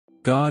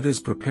God is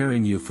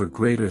preparing you for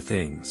greater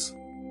things.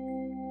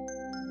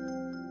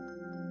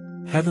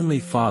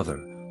 Heavenly Father,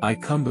 I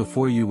come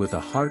before you with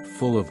a heart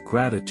full of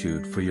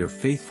gratitude for your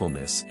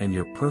faithfulness and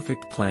your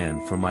perfect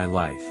plan for my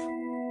life.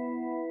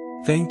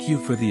 Thank you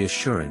for the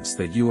assurance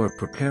that you are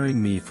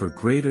preparing me for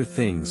greater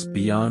things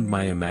beyond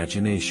my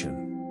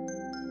imagination.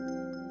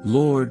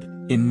 Lord,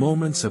 in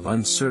moments of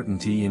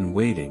uncertainty and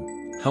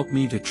waiting, help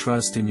me to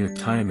trust in your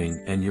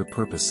timing and your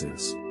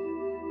purposes.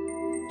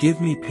 Give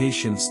me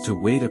patience to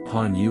wait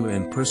upon you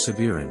and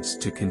perseverance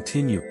to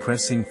continue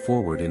pressing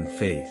forward in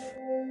faith.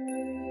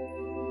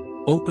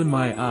 Open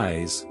my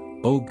eyes,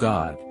 O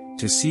God,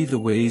 to see the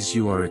ways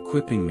you are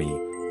equipping me,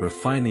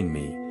 refining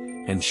me,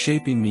 and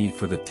shaping me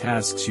for the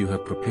tasks you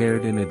have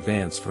prepared in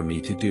advance for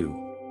me to do.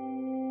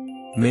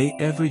 May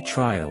every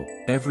trial,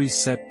 every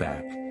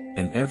setback,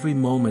 and every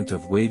moment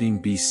of waiting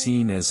be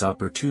seen as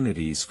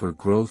opportunities for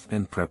growth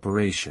and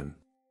preparation.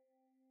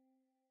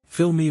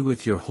 Fill me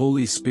with your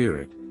Holy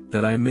Spirit,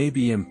 that I may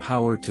be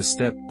empowered to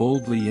step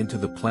boldly into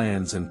the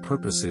plans and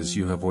purposes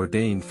you have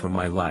ordained for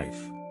my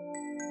life.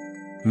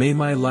 May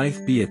my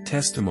life be a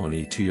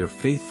testimony to your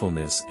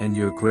faithfulness and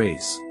your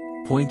grace,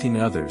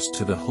 pointing others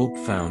to the hope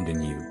found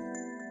in you.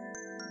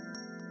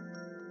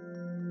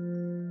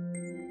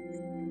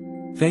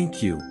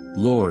 Thank you,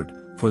 Lord,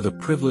 for the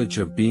privilege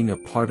of being a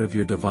part of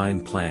your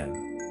divine plan.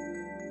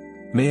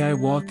 May I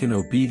walk in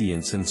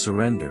obedience and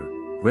surrender,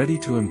 ready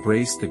to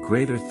embrace the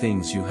greater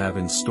things you have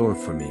in store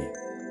for me.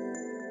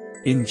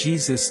 In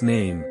Jesus'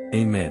 name,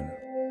 Amen.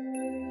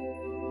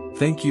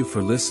 Thank you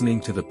for listening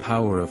to The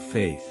Power of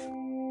Faith.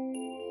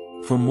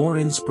 For more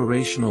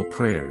inspirational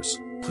prayers,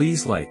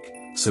 please like,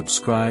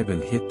 subscribe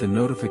and hit the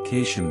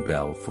notification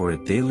bell for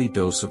a daily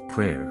dose of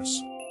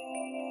prayers.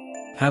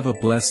 Have a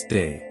blessed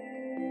day.